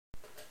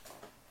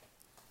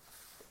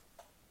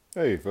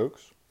Hey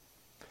folks,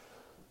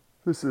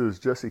 this is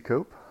Jesse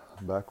Cope,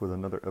 back with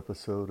another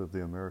episode of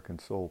the American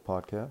Soul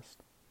Podcast.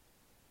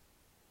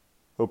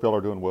 Hope y'all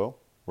are doing well,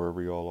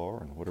 wherever y'all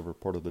are and whatever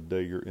part of the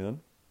day you're in.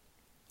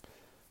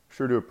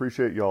 Sure do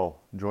appreciate y'all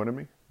joining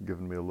me,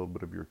 giving me a little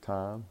bit of your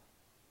time.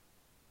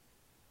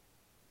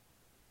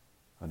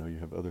 I know you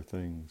have other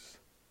things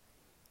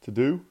to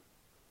do,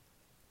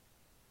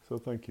 so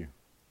thank you.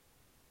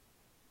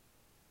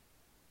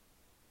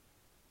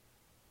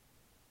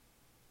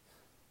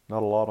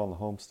 Not a lot on the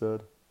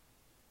homestead.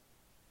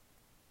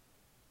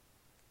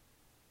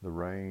 The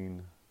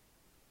rain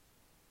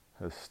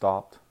has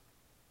stopped.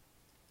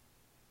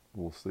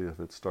 We'll see if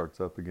it starts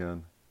up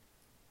again.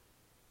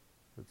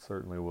 It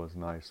certainly was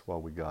nice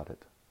while we got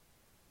it.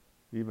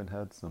 Even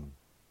had some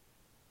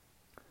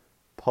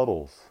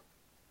puddles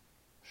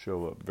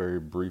show up very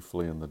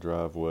briefly in the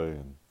driveway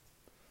and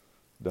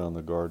down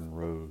the garden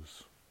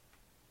rows.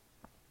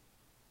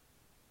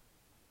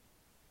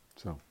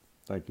 So,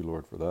 thank you,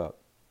 Lord, for that.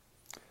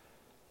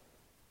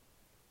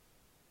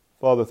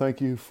 Father, thank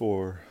you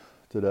for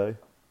today.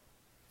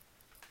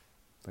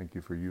 Thank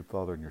you for you,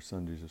 Father, and your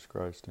Son, Jesus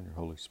Christ, and your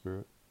Holy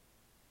Spirit.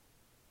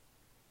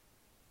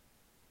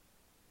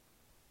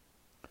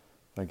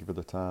 Thank you for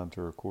the time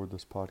to record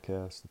this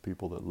podcast, the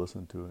people that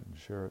listen to it and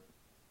share it.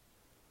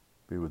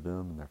 Be with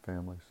them and their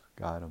families.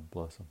 Guide them,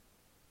 bless them.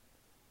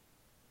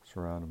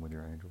 Surround them with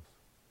your angels.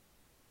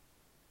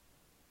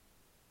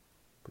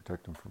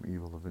 Protect them from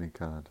evil of any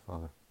kind,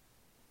 Father.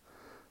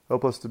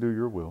 Help us to do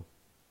your will.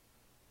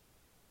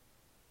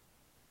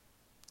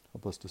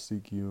 Help us to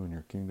seek you and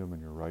your kingdom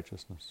and your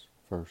righteousness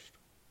first.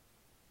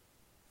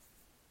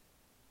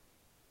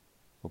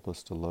 Help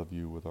us to love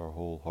you with our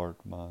whole heart,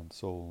 mind,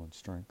 soul, and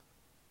strength.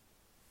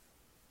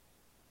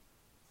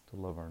 To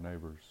love our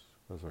neighbors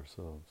as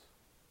ourselves.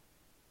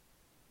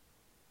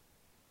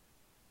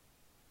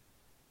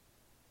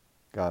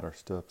 Guide our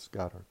steps,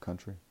 guide our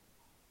country.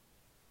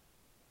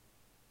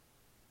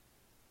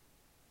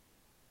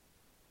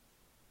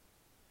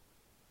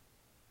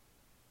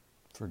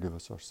 Forgive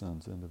us our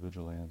sins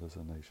individually and as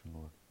a nation,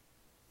 Lord.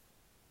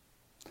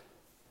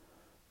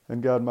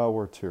 And guide my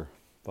words here,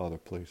 Father,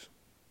 please.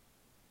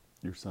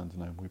 In your Son's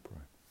name we pray.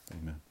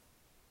 Amen.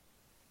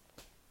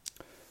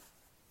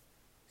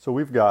 So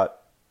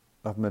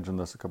I've mentioned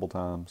this a couple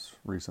times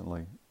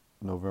recently,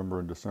 November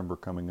and December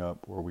coming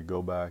up, where we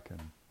go back and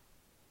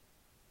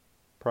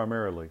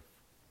primarily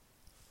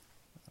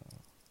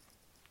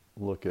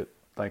look at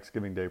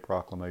Thanksgiving Day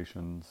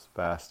proclamations,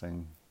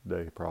 fasting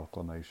day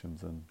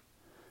proclamations, and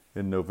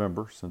in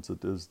November, since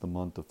it is the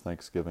month of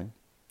Thanksgiving,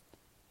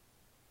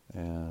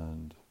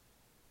 and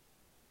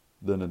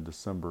then in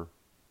December,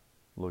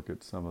 look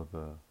at some of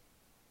the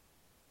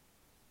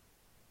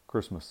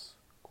Christmas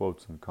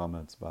quotes and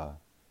comments by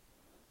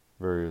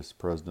various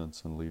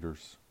presidents and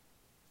leaders.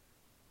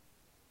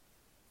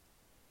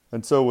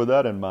 And so with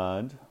that in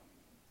mind,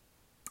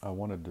 I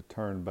wanted to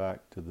turn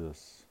back to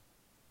this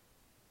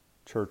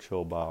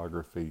Churchill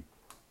biography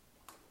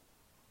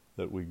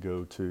that we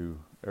go to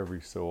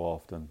every so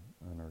often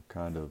and are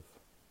kind of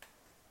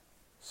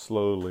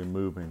slowly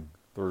moving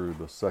through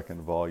the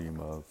second volume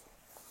of.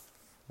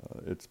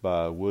 It's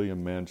by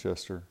William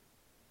Manchester.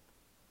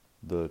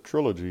 The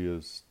trilogy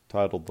is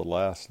titled The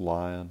Last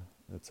Lion.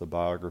 It's a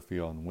biography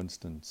on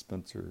Winston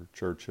Spencer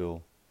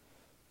Churchill.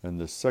 And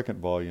the second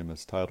volume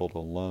is titled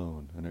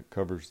Alone, and it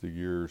covers the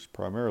years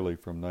primarily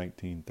from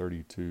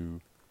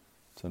 1932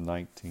 to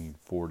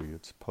 1940.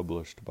 It's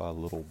published by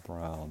Little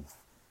Brown,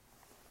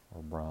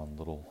 or Brown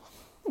Little.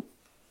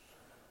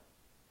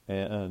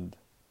 And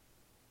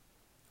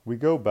we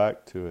go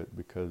back to it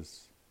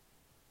because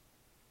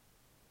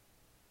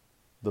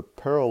the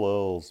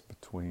parallels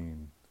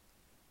between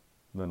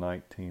the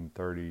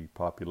 1930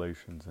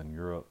 populations in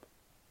Europe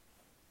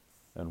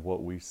and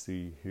what we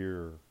see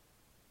here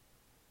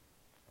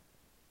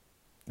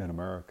in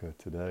America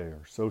today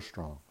are so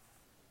strong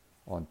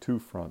on two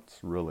fronts,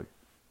 really.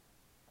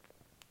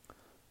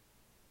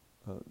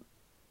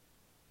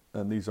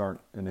 And these aren't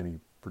in any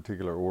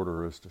particular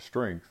order as to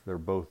strength. They're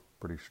both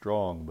pretty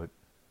strong, but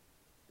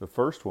the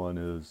first one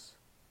is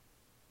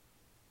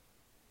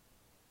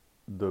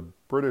the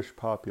British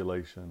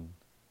population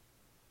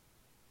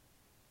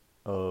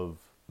of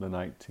the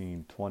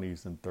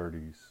 1920s and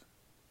 30s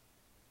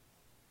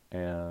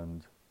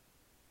and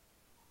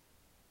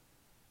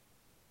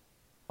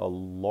a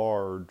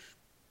large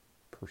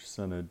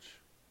percentage,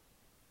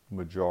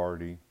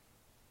 majority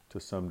to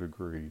some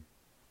degree,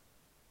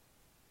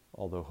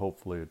 although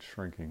hopefully it's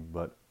shrinking,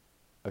 but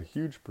a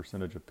huge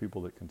percentage of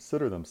people that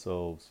consider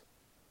themselves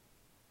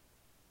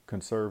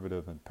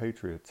conservative and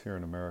patriots here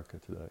in America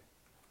today.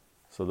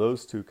 So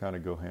those two kind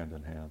of go hand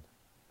in hand.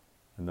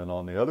 And then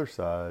on the other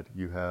side,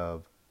 you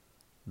have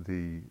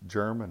the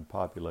German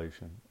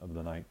population of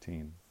the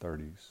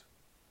 1930s.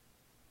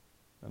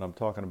 And I'm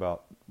talking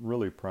about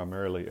really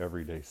primarily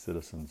everyday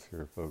citizens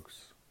here,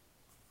 folks,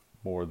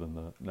 more than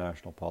the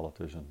national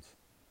politicians.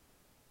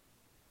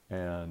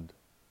 And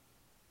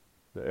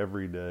the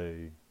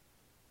everyday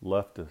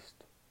leftist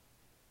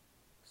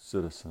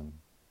citizen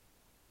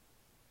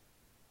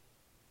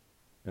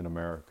in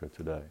America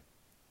today.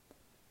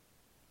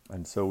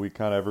 And so we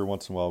kind of every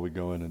once in a while we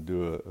go in and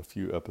do a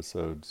few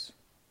episodes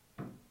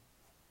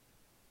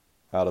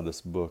out of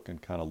this book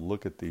and kind of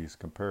look at these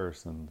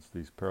comparisons,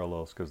 these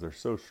parallels, because they're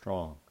so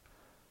strong.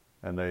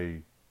 And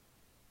they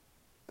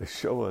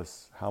show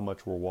us how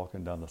much we're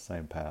walking down the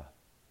same path.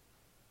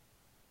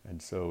 And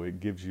so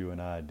it gives you an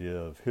idea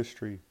of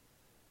history,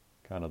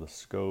 kind of the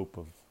scope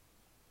of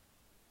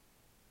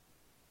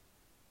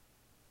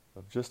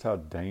just how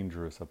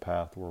dangerous a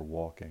path we're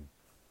walking,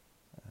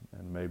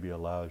 and maybe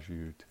allows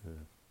you to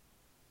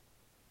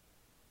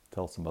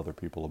tell some other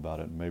people about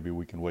it. Maybe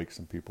we can wake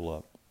some people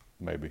up.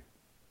 Maybe.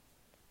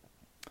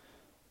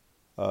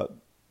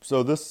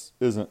 So this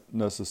isn't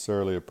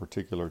necessarily a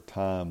particular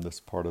time, this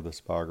part of this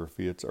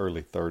biography. It's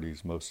early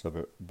 30s, most of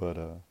it. But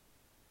I'm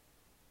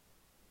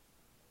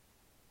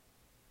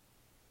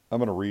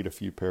going to read a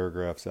few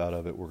paragraphs out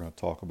of it. We're going to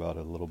talk about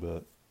it a little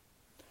bit.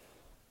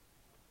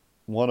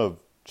 One of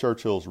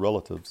Churchill's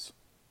relatives,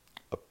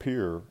 a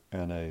peer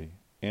and an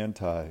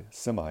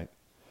anti-Semite,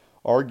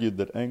 argued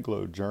that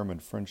Anglo-German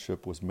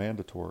friendship was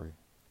mandatory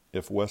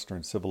if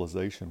Western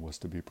civilization was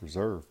to be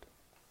preserved.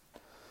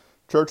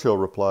 Churchill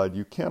replied,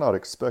 "You cannot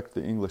expect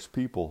the English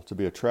people to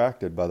be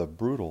attracted by the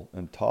brutal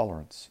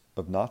intolerance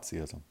of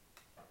Nazism."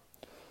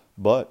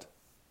 But,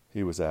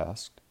 he was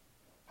asked,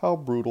 how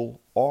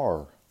brutal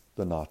are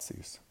the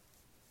Nazis?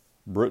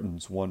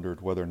 Britons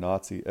wondered whether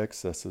Nazi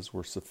excesses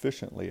were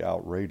sufficiently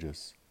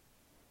outrageous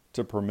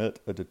to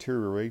permit a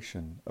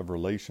deterioration of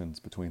relations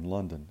between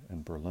London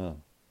and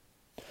Berlin,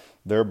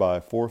 thereby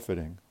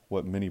forfeiting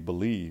what many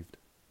believed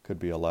could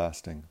be a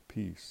lasting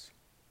peace.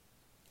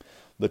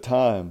 The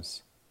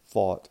Times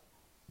thought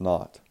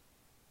not.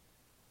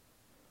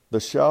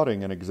 The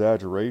shouting and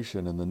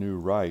exaggeration in the new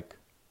Reich,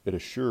 it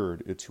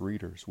assured its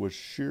readers, was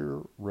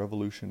sheer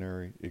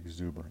revolutionary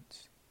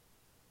exuberance.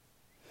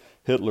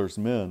 Hitler's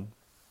men,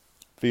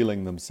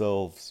 feeling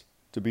themselves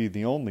to be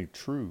the only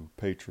true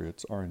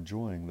patriots, are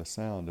enjoying the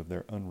sound of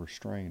their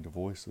unrestrained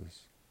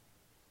voices.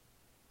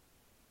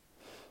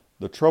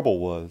 The trouble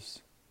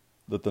was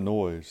that the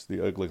noise,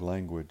 the ugly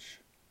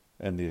language,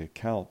 and the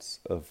accounts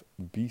of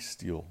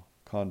bestial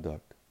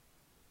conduct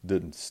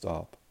didn't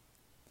stop.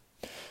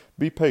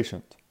 Be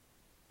patient,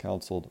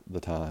 counseled the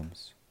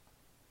Times.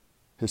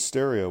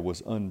 Hysteria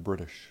was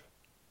un-British.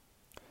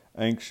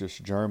 Anxious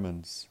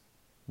Germans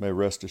may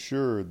rest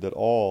assured that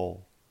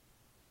all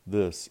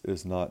this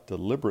is not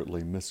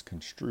deliberately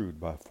misconstrued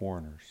by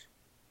foreigners.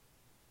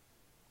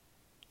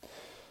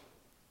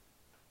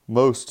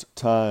 Most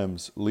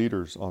Times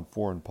leaders on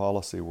foreign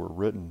policy were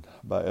written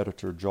by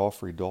editor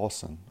Geoffrey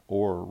Dawson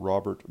or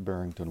Robert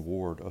Barrington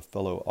Ward, a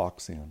fellow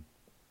Oxian,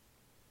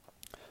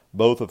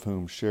 both of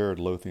whom shared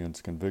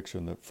Lothian's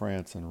conviction that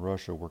France and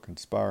Russia were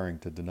conspiring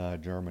to deny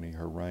Germany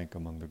her rank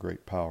among the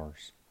great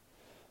powers,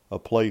 a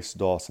place,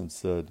 Dawson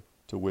said,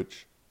 to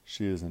which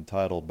she is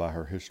entitled by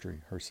her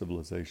history, her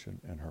civilization,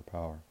 and her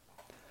power.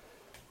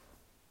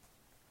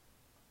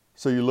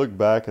 So you look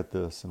back at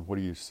this, and what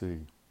do you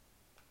see?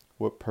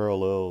 What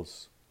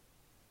parallels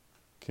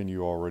can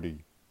you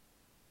already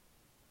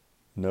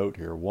note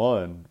here?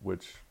 One,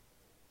 which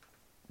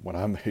when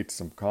I made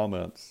some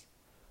comments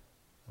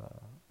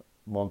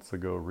months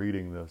ago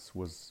reading this,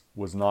 was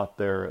not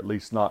there, at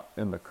least not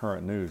in the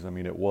current news. I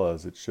mean,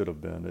 it should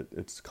have been.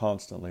 It's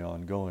constantly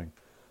ongoing.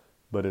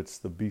 But it's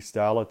the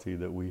bestiality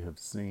that we have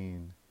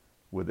seen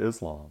with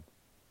Islam,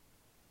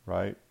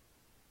 right?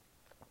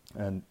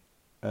 And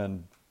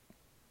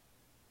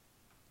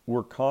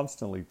we're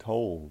constantly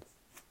told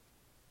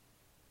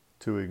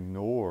to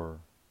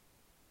ignore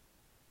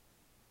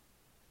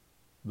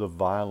the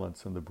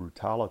violence and the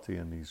brutality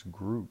in these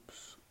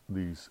groups,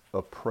 these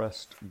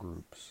oppressed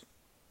groups,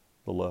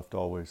 the left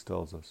always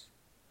tells us,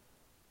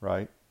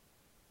 right?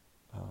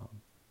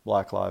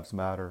 Black Lives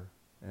Matter,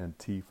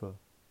 Antifa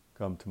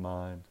come to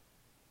mind.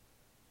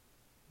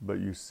 But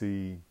you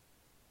see,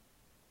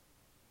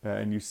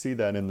 and you see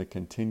that in the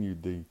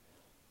continued,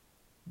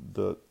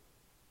 the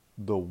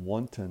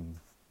wanton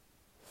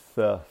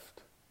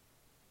theft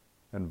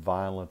and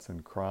violence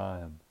and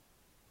crime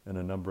in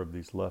a number of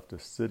these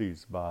leftist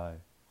cities by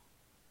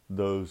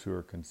those who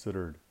are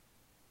considered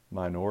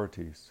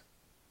minorities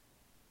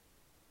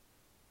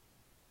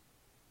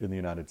in the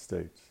United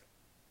States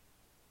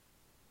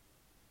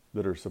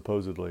that are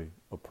supposedly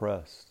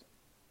oppressed.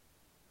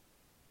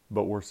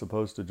 But we're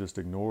supposed to just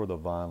ignore the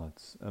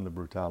violence and the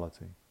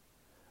brutality.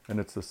 And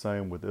it's the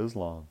same with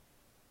Islam.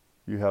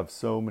 You have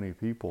so many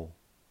people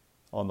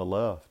on the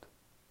left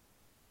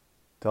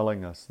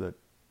telling us that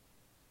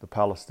the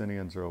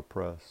Palestinians are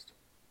oppressed,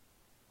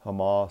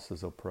 Hamas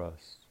is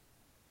oppressed,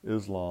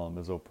 Islam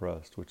is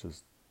oppressed, which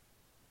is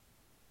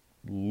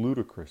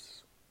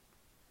ludicrous,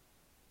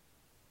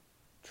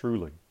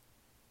 truly,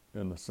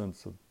 in the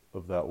sense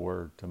of that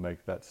word, to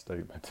make that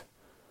statement.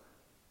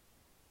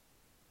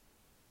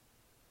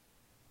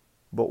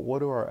 But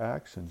what are our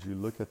actions? You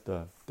look at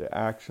the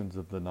actions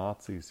of the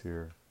Nazis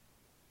here,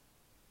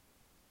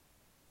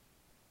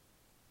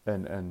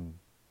 and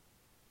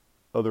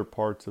other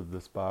parts of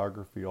this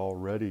biography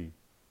already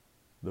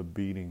the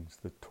beatings,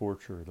 the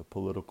torture, the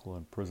political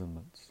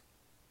imprisonments,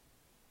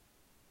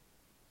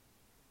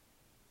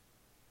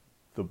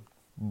 the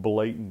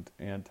blatant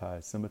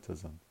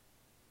anti-Semitism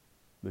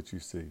that you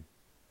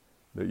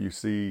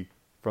see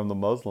from the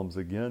Muslims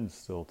again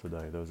still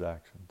today, those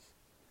actions.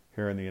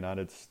 Here in the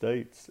United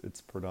States,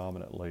 it's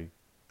predominantly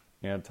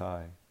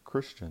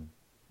anti-Christian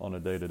on a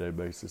day-to-day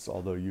basis,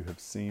 although you have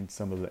seen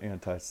some of the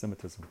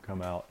anti-Semitism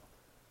come out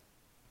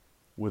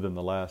within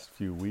the last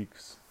few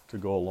weeks to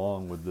go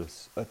along with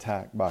this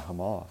attack by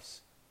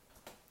Hamas.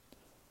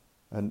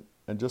 And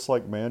just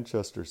like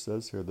Manchester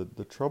says here,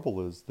 the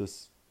trouble is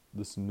this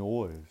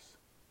noise,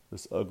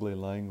 this ugly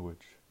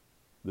language,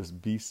 this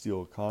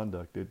bestial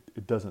conduct,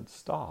 it doesn't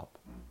stop.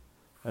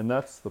 And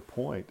that's the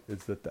point,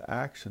 is that the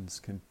actions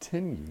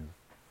continue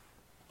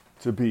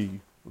to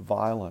be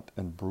violent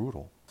and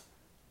brutal.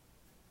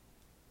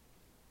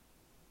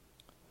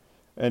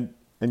 And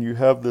you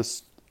have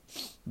this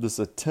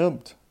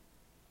attempt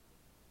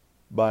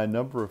by a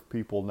number of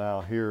people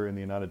now here in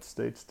the United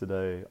States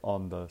today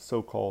on the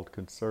so-called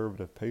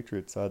conservative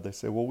patriot side. They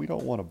say, well, we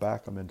don't want to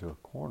back them into a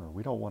corner.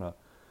 We don't want to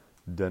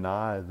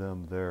deny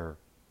them their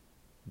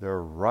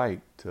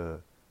right to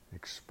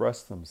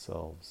express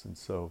themselves. And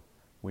so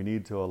we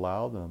need to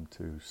allow them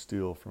to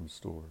steal from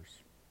stores.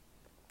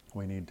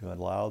 We need to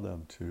allow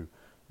them to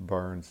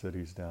burn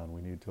cities down.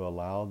 We need to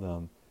allow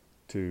them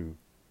to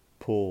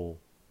pull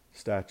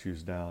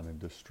statues down and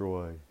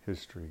destroy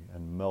history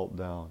and melt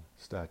down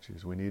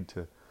statues. We need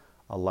to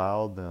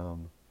allow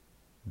them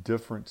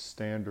different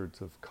standards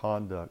of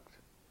conduct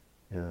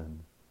in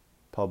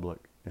public,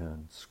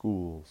 in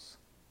schools.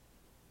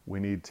 We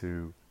need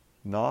to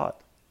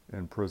not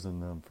imprison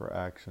them for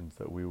actions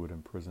that we would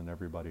imprison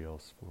everybody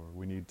else for.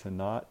 We need to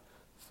not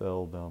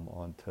fail them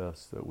on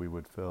tests that we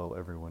would fail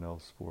everyone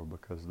else for,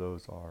 because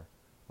those are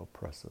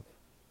oppressive.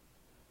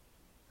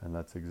 And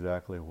that's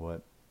exactly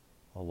what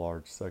a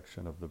large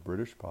section of the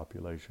British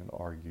population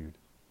argued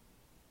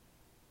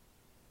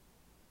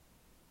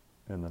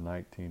in the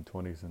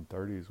 1920s and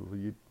 30s. Well,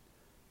 you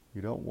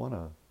don't want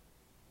to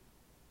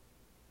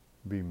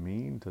be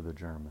mean to the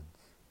Germans.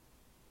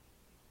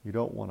 You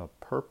don't want to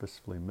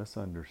purposefully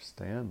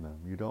misunderstand them.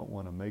 You don't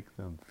want to make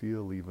them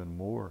feel even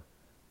more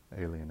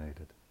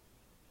alienated.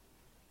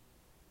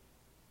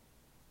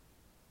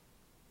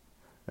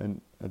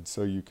 And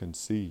so you can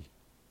see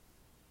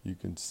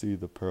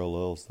the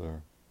parallels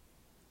there.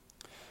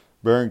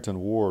 Barrington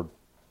Ward,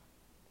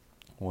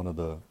 one of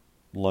the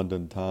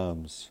London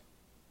Times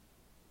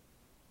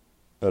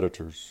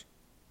editors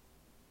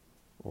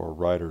or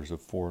writers of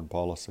foreign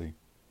policy,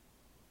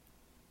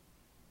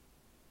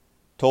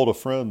 told a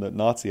friend that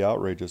Nazi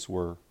outrages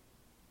were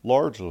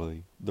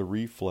largely the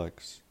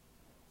reflex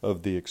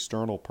of the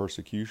external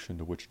persecution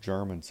to which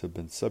Germans had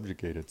been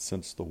subjugated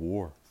since the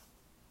war.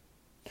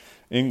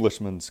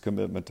 Englishmen's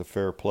commitment to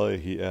fair play,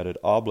 he added,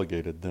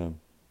 obligated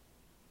them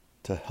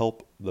to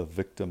help the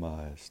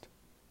victimized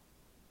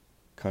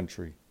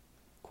country,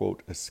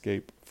 quote,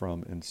 escape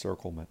from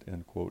encirclement,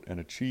 end quote, and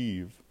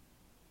achieve,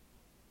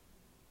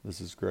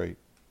 this is great,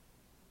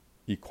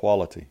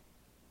 equality,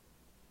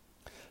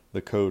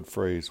 the code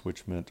phrase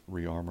which meant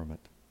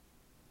rearmament.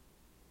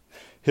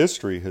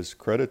 History has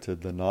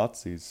credited the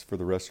Nazis for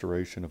the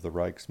restoration of the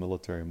Reich's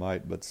military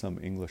might, but some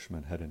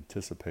Englishmen had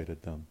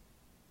anticipated them.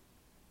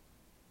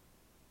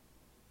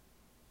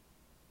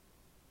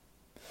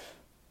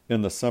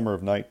 In the summer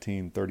of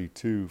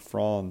 1932,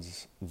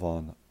 Franz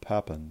von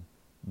Papen,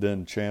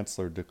 then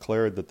Chancellor,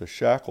 declared that the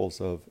shackles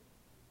of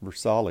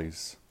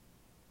Versailles,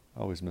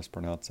 I always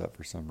mispronounce that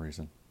for some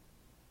reason,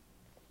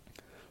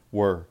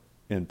 were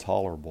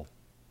intolerable.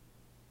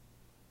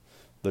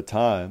 The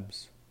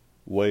Times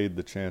weighed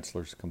the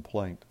Chancellor's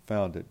complaint,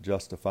 found it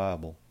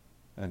justifiable,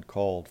 and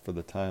called for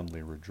the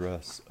timely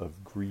redress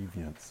of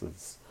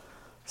grievances.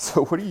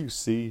 So what do you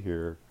see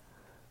here?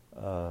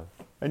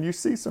 And you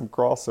see some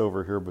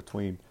crossover here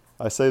between,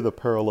 I say the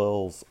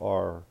parallels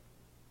are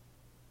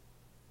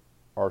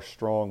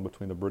strong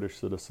between the British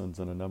citizens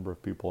and a number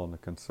of people on the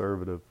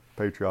conservative,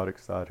 patriotic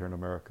side here in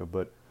America,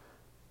 but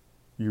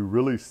you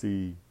really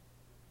see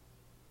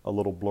a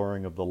little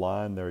blurring of the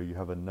line there. You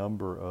have a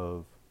number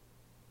of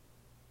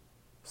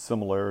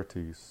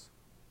similarities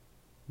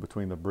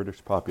between the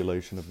British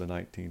population of the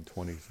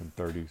 1920s and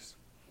 30s,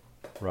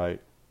 right,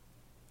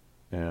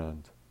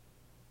 and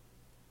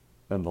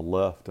the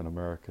left in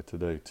America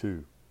today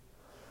too.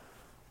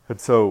 And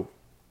so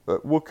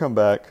we'll come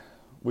back.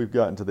 We've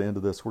gotten to the end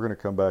of this. We're going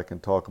to come back and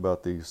talk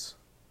about these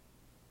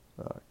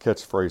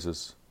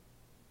catchphrases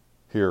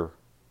here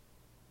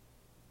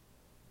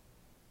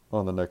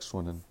on the next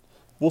one. And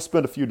we'll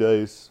spend a few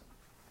days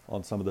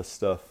on some of this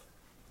stuff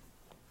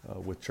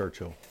with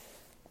Churchill.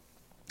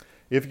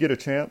 If you get a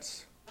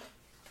chance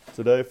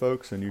today,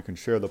 folks, and you can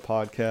share the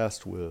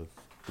podcast with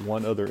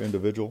one other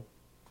individual,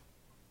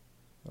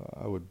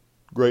 I would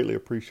greatly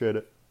appreciate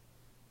it.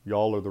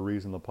 Y'all are the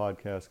reason the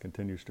podcast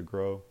continues to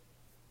grow,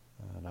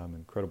 and I'm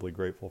incredibly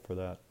grateful for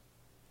that.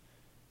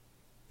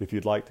 If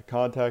you'd like to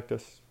contact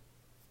us,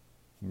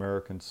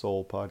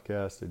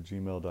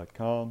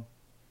 AmericanSoulPodcast@gmail.com.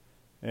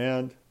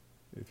 And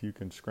if you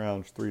can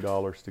scrounge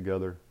 $3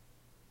 together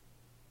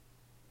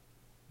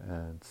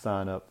and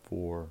sign up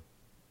for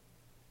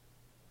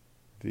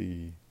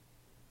the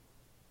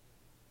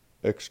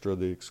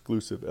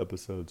exclusive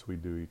episodes we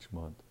do each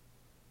month,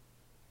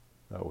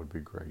 that would be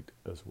great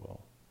as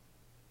well.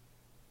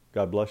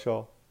 God bless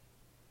y'all.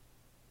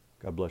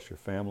 God bless your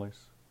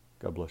families.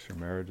 God bless your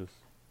marriages.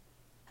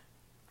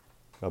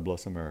 God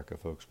bless America,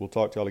 folks. We'll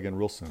talk to y'all again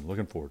real soon.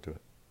 Looking forward to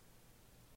it.